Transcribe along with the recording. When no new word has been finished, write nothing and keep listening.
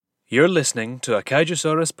You're listening to a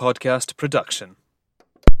Kaijusaurus podcast production.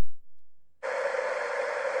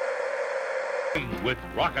 With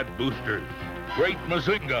rocket boosters. Great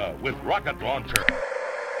Mazinga with rocket launcher.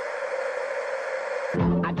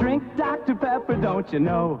 I drink Dr. Pepper, don't you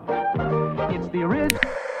know? It's the original.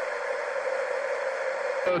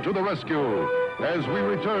 To the rescue as we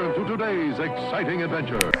return to today's exciting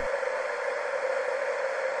adventure.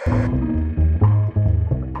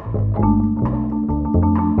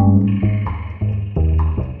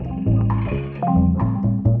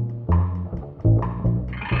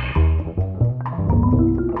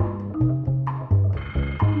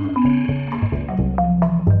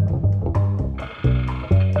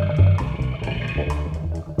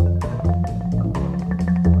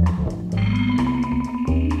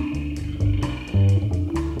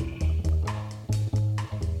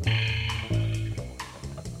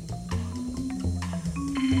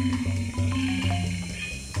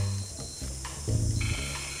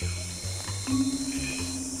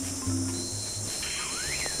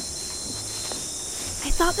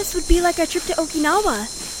 I thought this would be like our trip to Okinawa.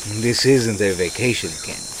 This isn't a vacation,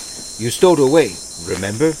 Ken. You stowed away,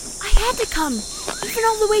 remember? I had to come, even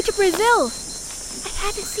all the way to Brazil. I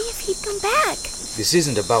had to see if he'd come back. This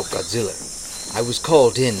isn't about Godzilla. I was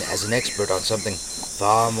called in as an expert on something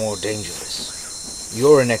far more dangerous.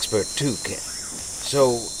 You're an expert too, Ken.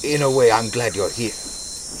 So, in a way, I'm glad you're here.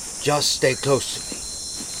 Just stay close to me.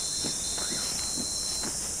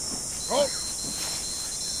 Oh!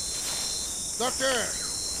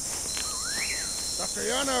 Dr.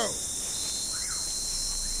 Yano!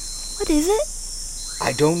 What is it?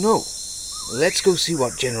 I don't know. Let's go see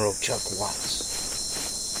what General Chuck wants.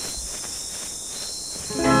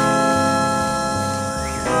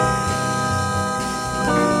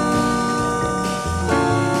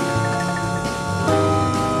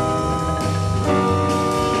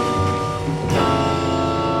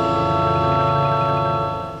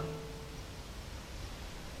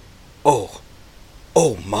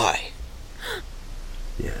 Oh my.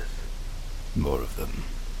 Yes, more of them.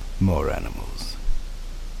 More animals.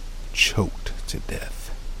 Choked to death.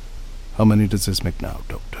 How many does this make now,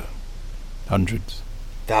 Doctor? Hundreds?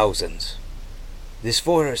 Thousands. This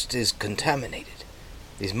forest is contaminated.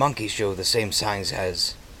 These monkeys show the same signs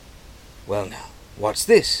as... Well now, what's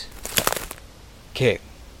this? King,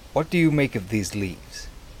 what do you make of these leaves?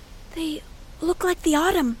 They look like the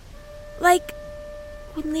autumn. Like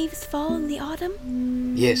when leaves fall in the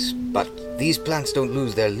autumn? Yes, but these plants don't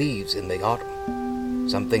lose their leaves in the autumn.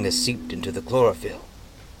 Something has seeped into the chlorophyll.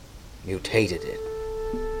 Mutated it.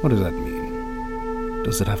 What does that mean?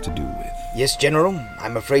 Does it have to do with... Yes, General,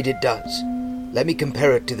 I'm afraid it does. Let me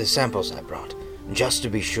compare it to the samples I brought, just to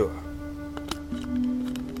be sure.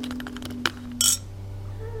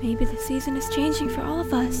 Maybe the season is changing for all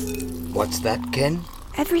of us. What's that, Ken?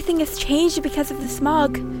 Everything has changed because of the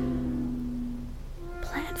smog.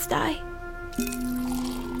 Plants die.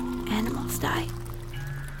 Animals die.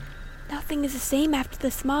 Nothing is the same after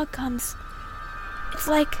the smog comes. It's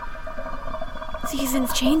like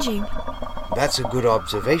season's changing. That's a good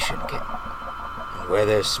observation, Ken. And where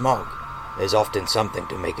there's smog, there's often something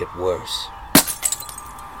to make it worse.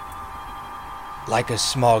 Like a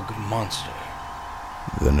smog monster.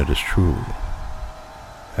 Then it is true.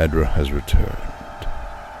 Hedorah has returned.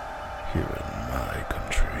 Here in my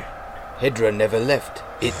country. Hedorah never left.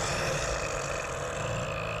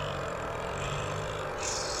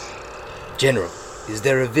 General, is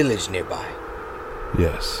there a village nearby?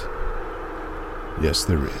 Yes. Yes,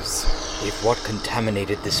 there is. If what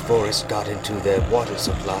contaminated this forest got into their water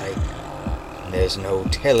supply, there's no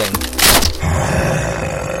telling.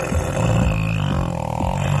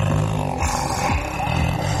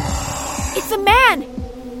 It's a man!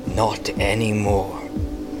 Not anymore.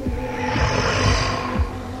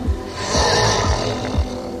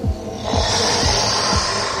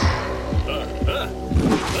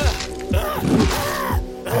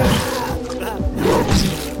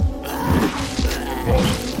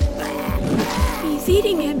 He's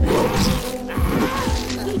eating him.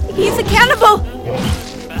 He's a cannibal!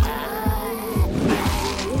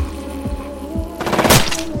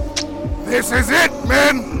 This is it,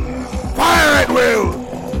 men! Fire at will!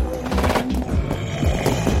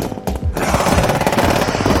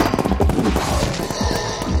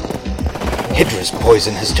 Hedorah's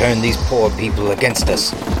poison has turned these poor people against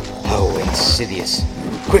us. How insidious.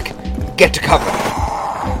 Quick, get to cover.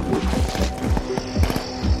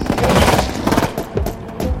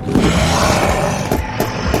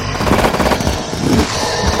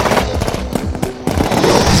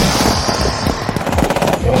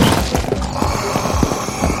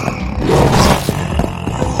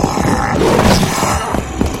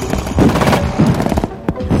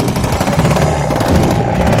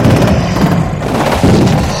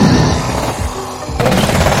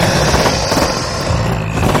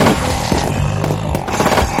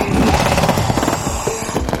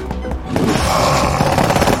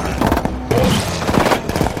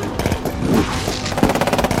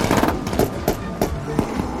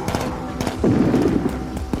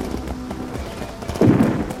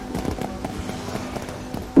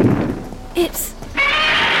 It's...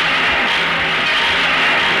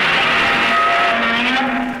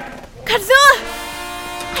 Godzilla!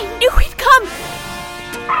 I knew he'd come!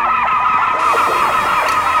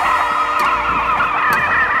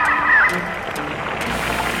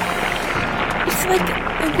 It's like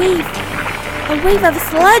a wave of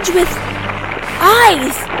sludge with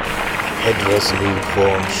eyes! Hedorah's new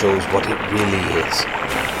form shows what it really is.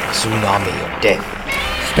 A tsunami of death.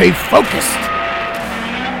 Stay focused.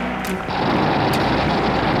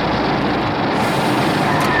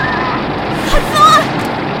 Godzilla!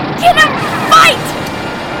 Get him! Fight!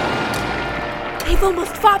 They've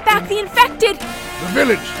almost fought back the infected! The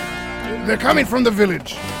village. They're coming from the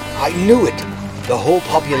village. I knew it. The whole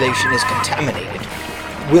population is contaminated.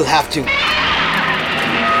 We'll have to...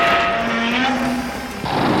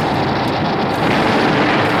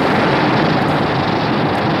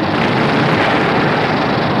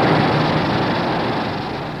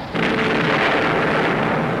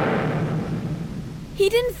 He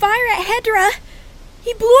didn't fire at Hedorah.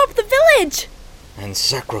 He blew up the village. and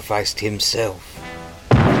sacrificed himself.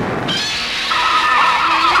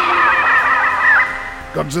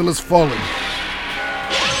 Godzilla's fallen.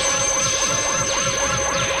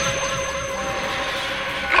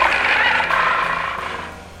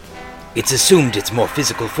 It's assumed its more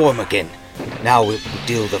physical form again. Now it will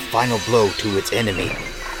deal the final blow to its enemy,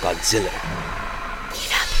 Godzilla.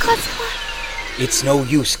 Get up, Godzilla. It's no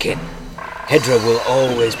use, Ken. Hedorah will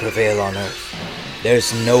always prevail on Earth.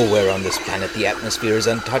 There's nowhere on this planet the atmosphere is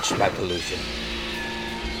untouched by pollution.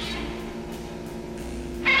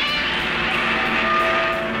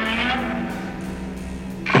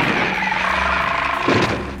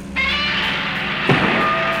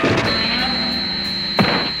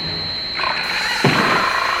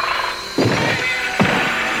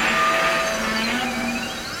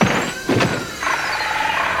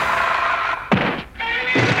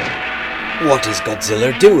 What is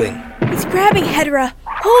Godzilla doing? He's grabbing Hedorah,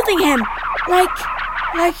 holding him,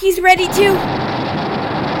 like he's ready to...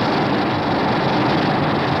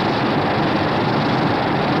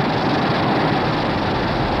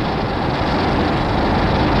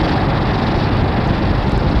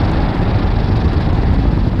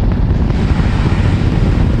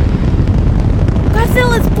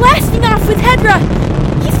 Godzilla's blasting off with Hedorah!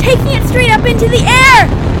 He's taking it straight up into the air!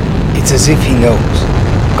 It's as if he knows.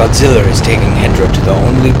 Godzilla is taking Hedorah to the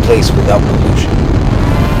only place without pollution.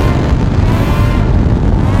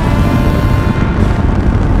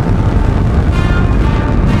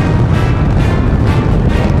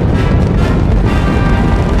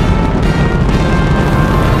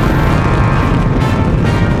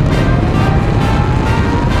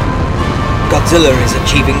 Godzilla is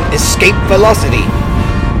achieving escape velocity.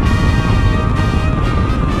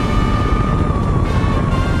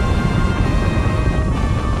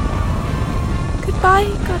 Goodbye,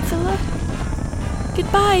 Godzilla.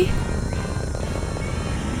 Goodbye.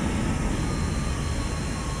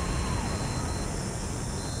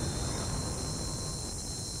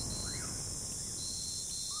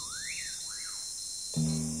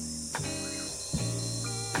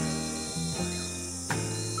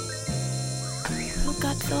 Will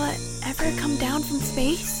Godzilla ever come down from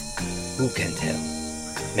space? Who can tell?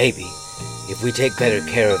 Maybe, if we take better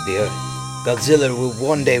care of the Earth, Godzilla will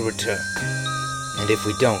one day return. And if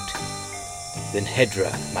we don't, then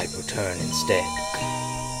Hedorah might return instead.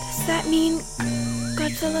 Does that mean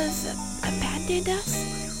Godzilla's abandoned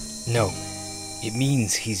us? No, it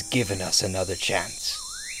means he's given us another chance.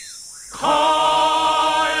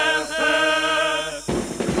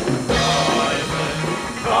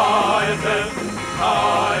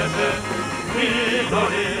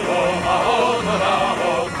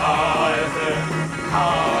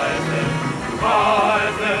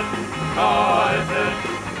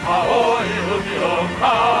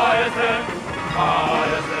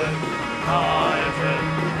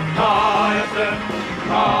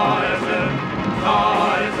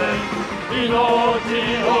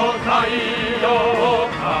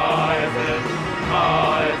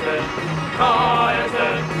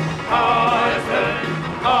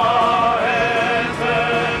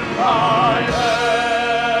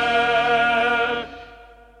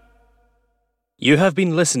 You have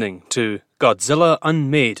been listening to Godzilla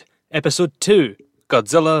Unmade, Episode 2,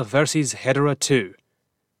 Godzilla vs. Hedorah 2.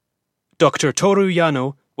 Dr. Toru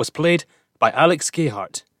Yano was played by Alex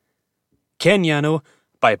Gayhart. Ken Yano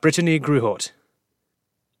by Brittany Gruhot.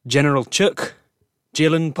 General Chook,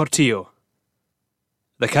 Jalen Portillo.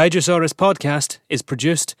 The Kaijusaurus podcast is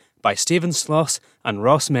produced by Stephen Sloss and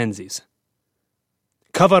Ross Menzies.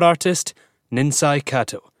 Cover artist, Ninsai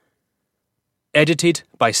Kato. Edited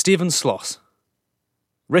by Stephen Sloss.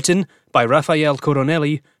 Written by Raffaele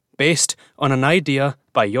Coronelli, based on an idea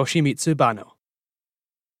by Yoshimitsu Banno.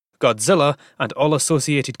 Godzilla and all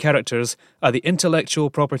associated characters are the intellectual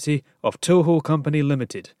property of Toho Company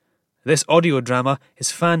Limited. This audio drama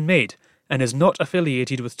is fan-made and is not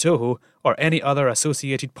affiliated with Toho or any other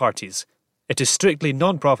associated parties. It is strictly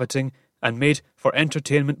non-profiting and made for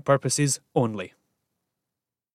entertainment purposes only.